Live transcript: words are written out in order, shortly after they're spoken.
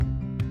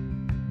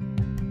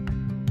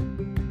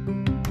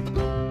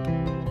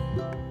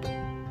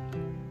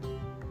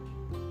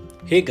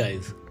Hey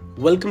guys,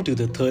 welcome to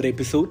the third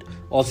episode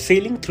of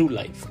Sailing Through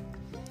Life.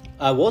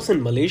 I was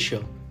in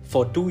Malaysia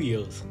for 2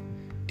 years.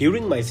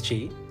 During my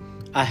stay,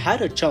 I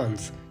had a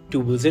chance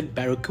to visit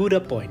Barracuda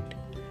Point.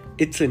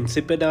 It's in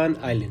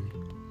Sipadan Island.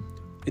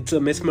 It's a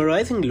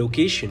mesmerizing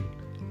location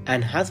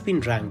and has been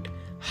ranked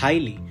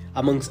highly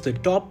amongst the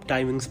top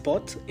diving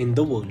spots in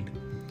the world.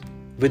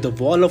 With a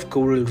wall of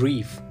coral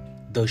reef,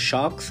 the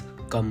sharks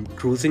come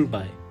cruising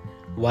by,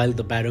 while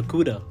the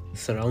barracuda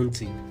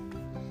surrounds you.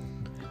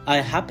 I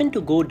happened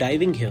to go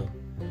diving here,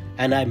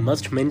 and I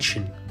must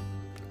mention,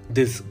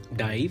 this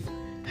dive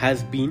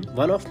has been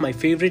one of my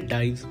favorite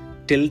dives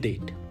till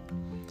date,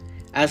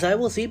 as I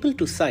was able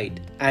to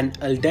sight an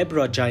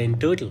Aldabra giant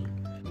turtle,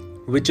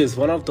 which is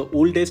one of the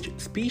oldest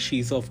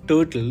species of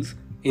turtles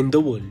in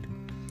the world.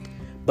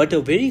 But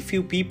a very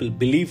few people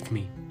believed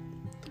me,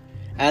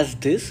 as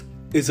this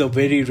is a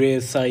very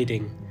rare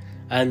sighting,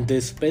 and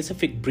this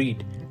specific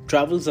breed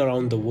travels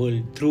around the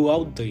world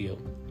throughout the year.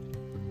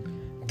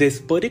 This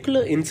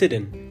particular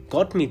incident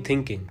got me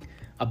thinking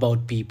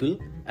about people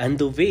and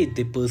the way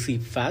they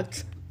perceive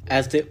facts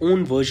as their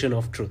own version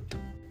of truth.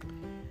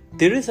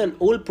 There is an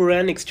old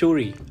Puranic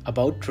story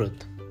about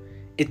truth.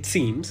 It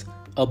seems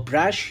a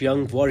brash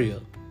young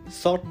warrior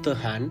sought the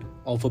hand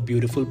of a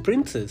beautiful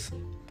princess.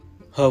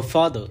 Her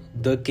father,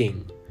 the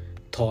king,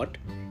 thought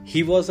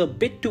he was a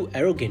bit too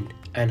arrogant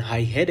and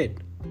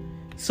high-headed.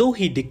 So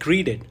he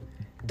decreed it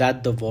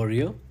that the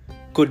warrior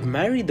could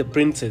marry the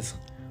princess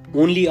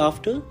only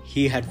after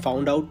he had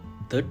found out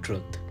the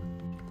truth.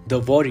 The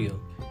warrior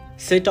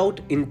set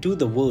out into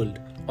the world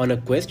on a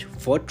quest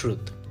for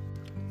truth.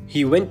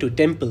 He went to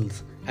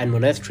temples and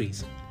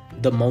monasteries,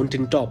 the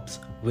mountain tops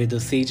where the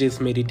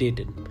sages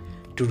meditated,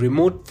 to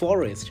remote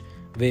forests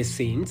where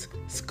saints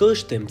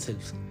scourged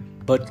themselves,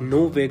 but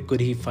nowhere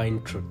could he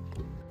find truth.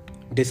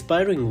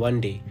 Despairing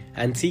one day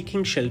and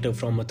seeking shelter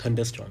from a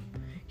thunderstorm,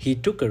 he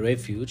took a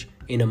refuge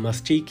in a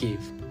musty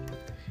cave.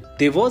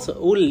 There was an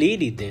old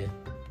lady there,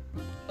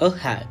 a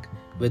hag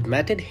with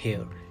matted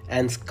hair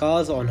and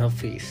scars on her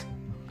face,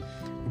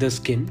 the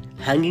skin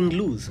hanging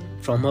loose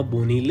from her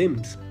bony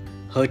limbs,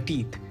 her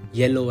teeth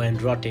yellow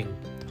and rotting,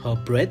 her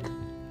breath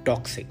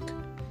toxic.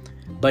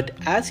 But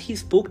as he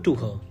spoke to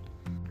her,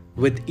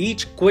 with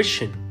each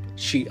question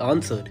she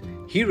answered,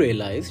 he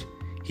realized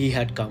he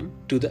had come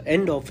to the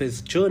end of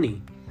his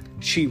journey.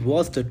 She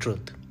was the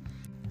truth.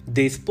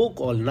 They spoke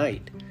all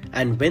night,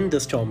 and when the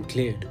storm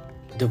cleared,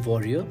 the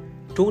warrior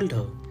told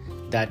her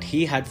that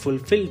he had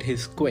fulfilled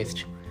his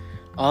quest.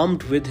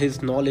 Armed with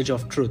his knowledge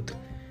of truth,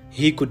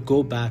 he could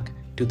go back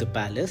to the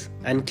palace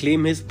and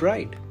claim his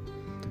bride.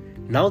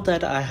 Now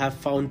that I have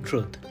found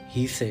truth,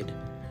 he said,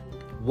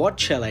 what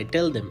shall I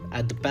tell them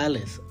at the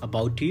palace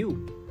about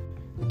you?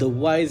 The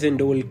wise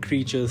and old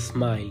creature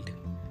smiled.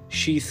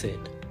 She said,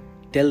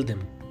 tell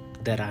them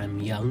that I am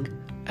young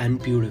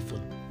and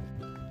beautiful.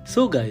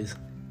 So guys,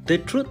 the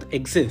truth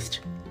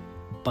exists,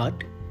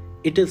 but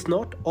it is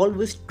not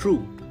always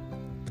true.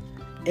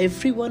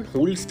 Everyone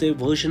holds their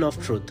version of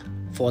truth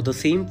for the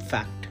same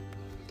fact.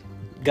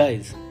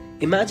 Guys,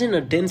 imagine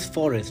a dense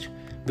forest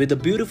with a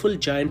beautiful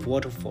giant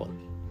waterfall,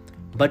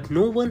 but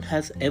no one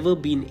has ever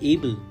been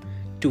able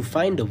to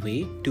find a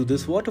way to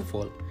this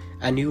waterfall,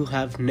 and you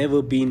have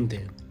never been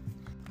there.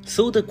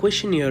 So the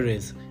question here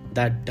is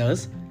that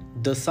does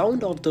the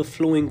sound of the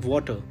flowing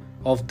water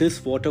of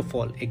this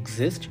waterfall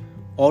exist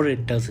or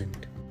it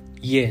doesn't?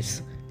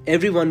 Yes,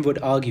 everyone would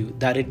argue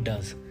that it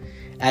does,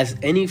 as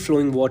any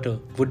flowing water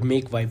would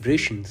make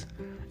vibrations,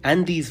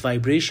 and these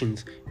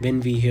vibrations when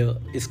we hear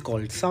is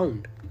called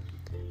sound.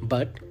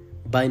 But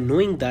by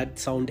knowing that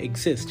sound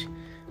exists,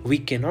 we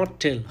cannot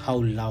tell how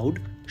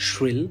loud,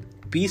 shrill,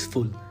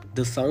 peaceful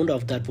the sound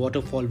of that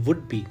waterfall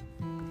would be.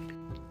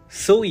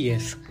 So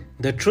yes,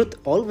 the truth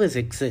always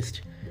exists,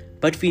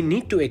 but we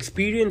need to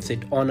experience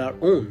it on our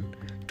own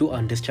to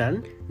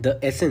understand the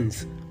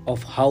essence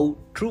of how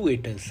true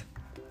it is.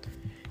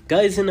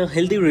 Guys, in a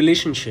healthy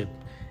relationship,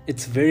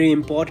 it's very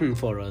important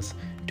for us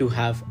to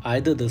have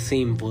either the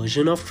same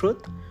version of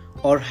truth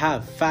or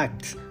have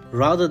facts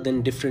rather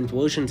than different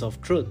versions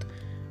of truth,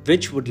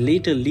 which would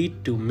later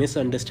lead to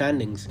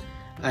misunderstandings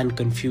and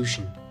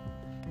confusion.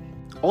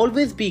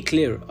 Always be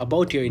clear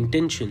about your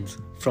intentions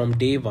from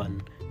day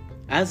one,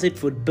 as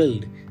it would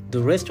build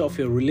the rest of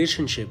your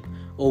relationship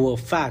over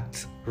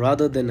facts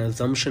rather than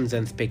assumptions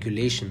and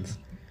speculations.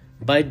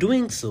 By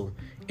doing so,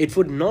 it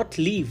would not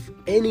leave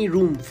any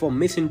room for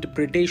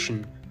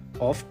misinterpretation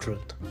of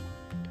truth.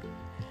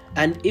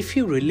 And if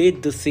you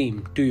relate the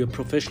same to your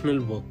professional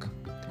work,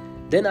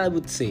 then I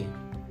would say,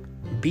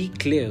 be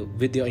clear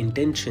with your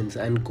intentions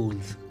and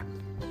goals,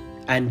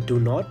 and do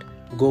not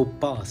go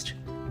past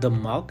the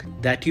mark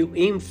that you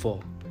aim for,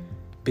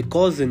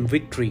 because in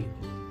victory,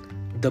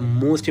 the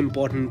most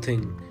important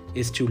thing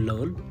is to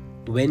learn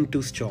when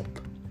to stop.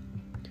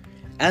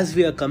 As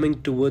we are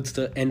coming towards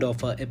the end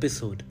of our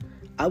episode,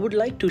 I would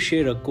like to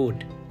share a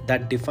quote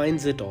that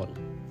defines it all.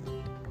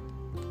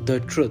 The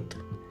truth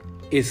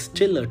is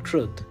still a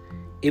truth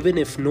even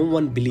if no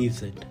one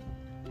believes it.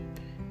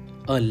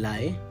 A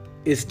lie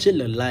is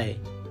still a lie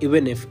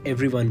even if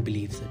everyone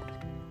believes it.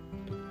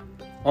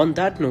 On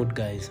that note,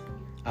 guys,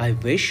 I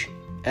wish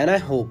and I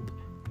hope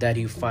that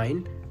you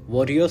find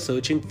what you're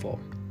searching for.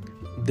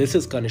 This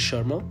is Kanish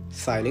Sharma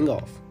signing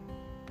off.